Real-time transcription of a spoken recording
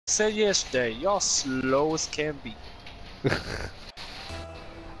said yesterday, y'all slow as can be.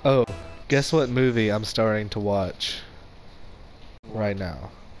 Oh, guess what movie I'm starting to watch right now?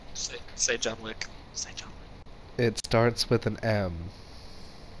 Say John Wick. Say John Wick. It starts with an M.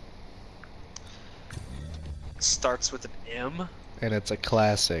 Starts with an M. And it's a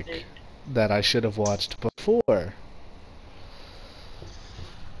classic that I should have watched before.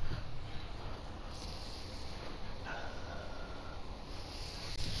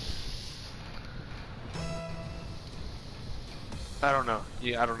 I don't know.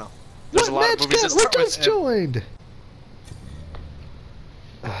 Yeah, I don't know. There's a What lot of match movies that got start Lucas with M. joined?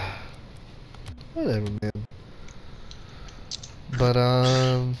 Whatever, man. But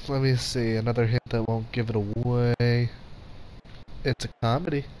let me see. Another hint that won't give it away. It's a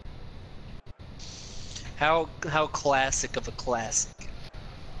comedy. How classic of a classic?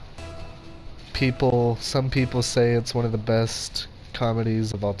 Some people say it's one of the best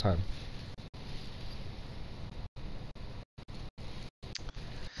comedies of all time.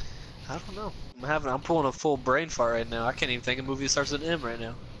 I don't know. I'm pulling a full brain fart right now. I can't even think of a movie that starts with an M right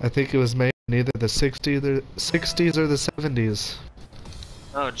now. I think it was made in either the 60s or the 70s.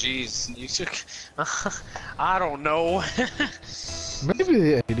 Oh jeez, you took. I don't know. Maybe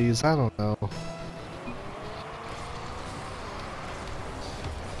the 80s, I don't know.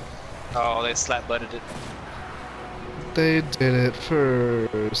 Oh, they slap butted it. They did it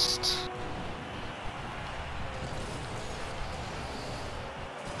first.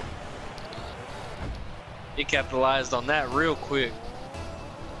 He capitalized on that real quick.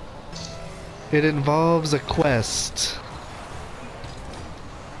 It involves a quest.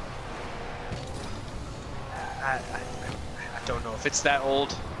 I don't know if it's that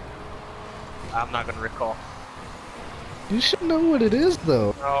old. I'm not gonna recall. You should know what it is,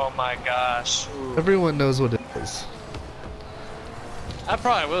 though. Oh my gosh. Ooh. Everyone knows what it is. I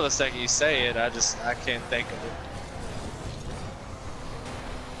probably will the second you say it. I can't think of it.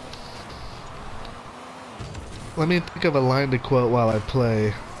 Let me think of a line to quote while I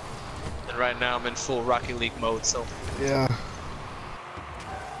play. And right now I'm in full Rocket League mode, so. Yeah.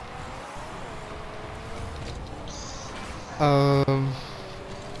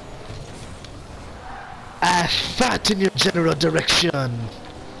 I fought in your general direction.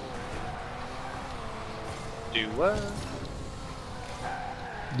 Do what?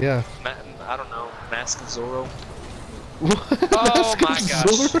 Yeah. I don't know. Mask of Zorro. What? Oh Mask my of gosh.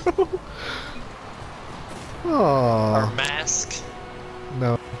 Zorro? Or Aww. Mask.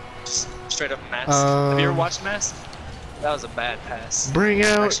 No. Just straight up Mask. Have you ever watched Mask? That was a bad pass. Bring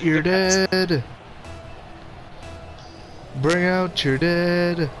out Actually, your good pass. dead. Bring out your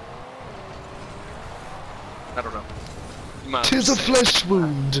dead. I don't know. You might as Tis well a just say it. flesh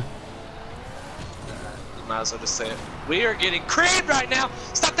wound. You might as well just say it. We are getting creamed right now.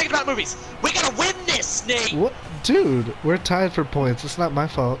 Stop thinking about movies. We gotta win this, Nate. What? Dude, we're tied for points. It's not my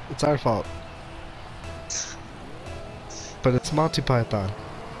fault. It's our fault. But it's Monty Python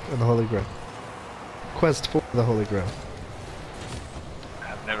and the Holy Grail. Quest for the Holy Grail.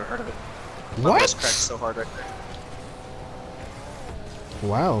 I've never heard of it. My What? voice cracked so hard right there.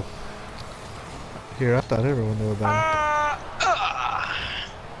 Wow. Here, I thought everyone knew about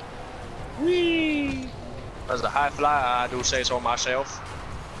Whee! That's a high fly, I do say so myself.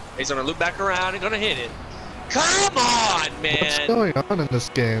 He's gonna loop back around and gonna hit it. Come on, it. man! What's going on in this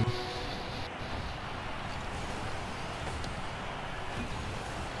game?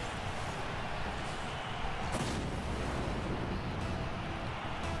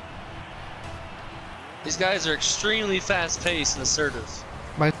 These guys are extremely fast-paced and assertive.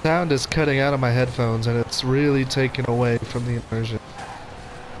 My sound is cutting out of my headphones and it's really taken away from the immersion.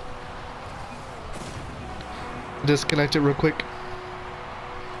 Disconnect it real quick.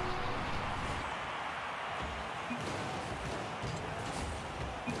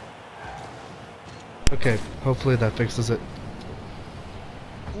 Okay, hopefully that fixes it.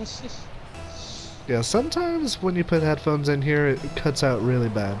 Yeah, sometimes when you put headphones in here, it cuts out really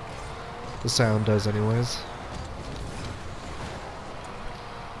bad. The sound does anyways.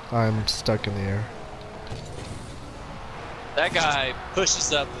 I'm stuck in the air. That guy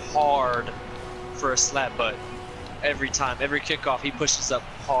pushes up hard for a slap butt. Every time, every kickoff, he pushes up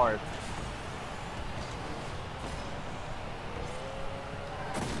hard.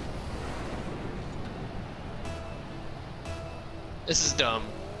 This is dumb.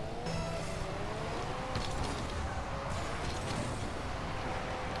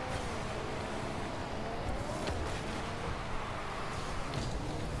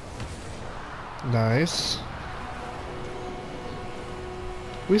 Nice.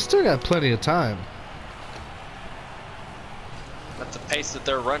 We still got plenty of time. I the pace that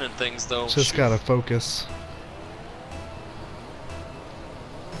they're running things, though. Just gotta focus.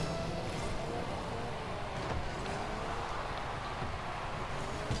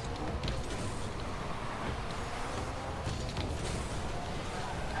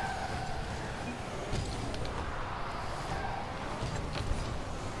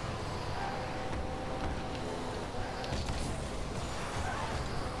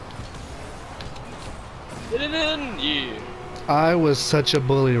 Get it in, yeah. I was such a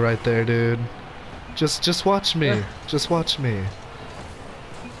bully right there, dude. Just watch me. Just watch me.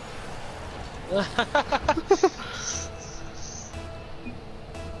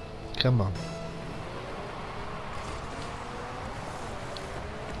 Come on.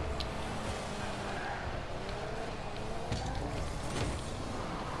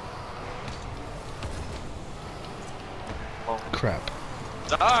 Crap.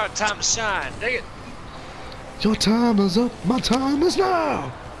 It's our time to shine. Dang it. Your time is up. My time is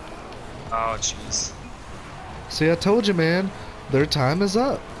now. Oh, jeez. See, I told you, man. Their time is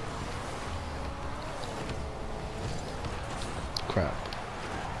up. Crap.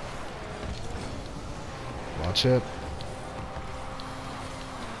 Watch it.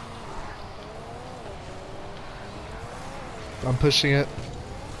 I'm pushing it.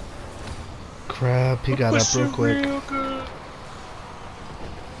 Crap, he got up real quick. Real good.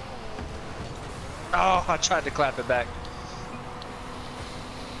 Oh, I tried to clap it back.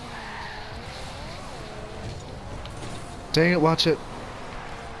 Dang it, watch it.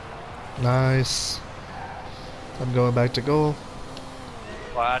 Nice. I'm going back to goal.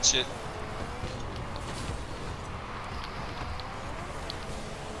 Watch it.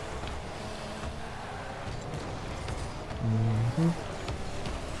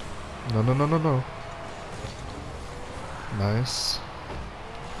 No, no, no, no, no. Nice.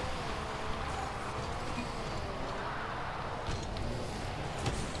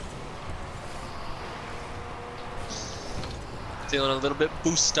 Feeling a little bit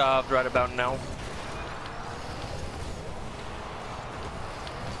boosted right about now.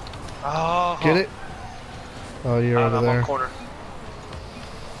 Oh, Get it? Oh, you're over I'm there. on corner.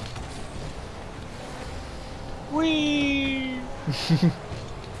 Whee!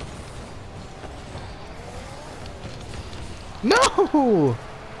 No!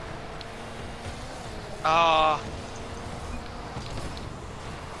 Ah.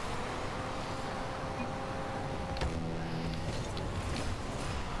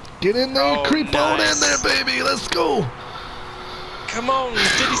 Get in there, Oh, creep on in nice. there, baby. Let's go. Come on,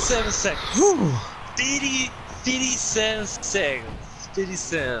 57 seconds. Whew. 57 seconds.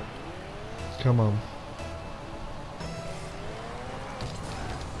 57. Come on.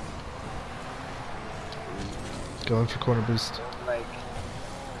 Going for corner boost. Like,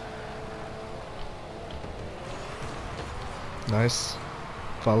 Nice.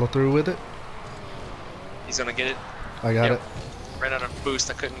 Follow through with it. he's gonna get it. I got Yep. it. Ran out of boost.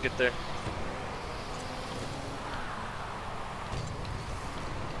 I couldn't get there.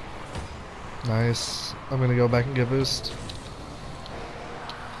 Nice. I'm gonna go back and get boost.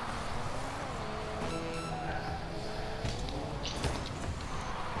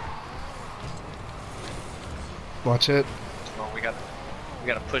 Watch it. Oh, we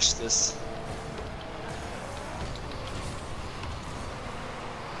gotta push this.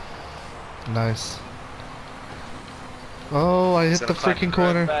 Nice. Oh, I hit He's the gonna clap freaking it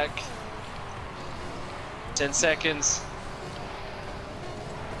corner. right back. 10 seconds.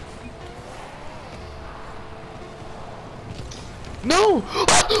 No!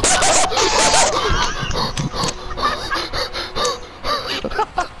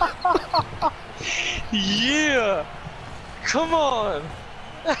 Yeah! Come on!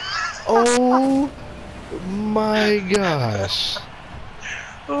 Oh my gosh.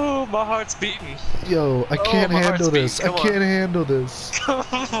 Oh, my heart's beating. Yo, I can't my heart's handle this. beating. I Come on. can't handle this. Come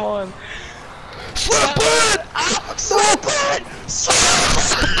on! Slap it! Slap it! Slap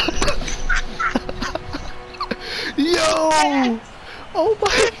Yo! Oh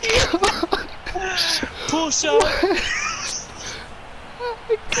my god! Pull shot!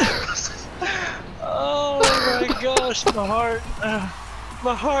 Oh my gosh, my heart.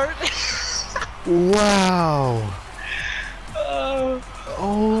 My heart. Wow!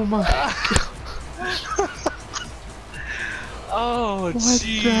 Oh my god! Oh, What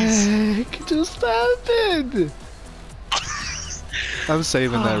jeez. the heck just happened? I'm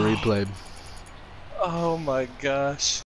saving that replay. Oh my gosh.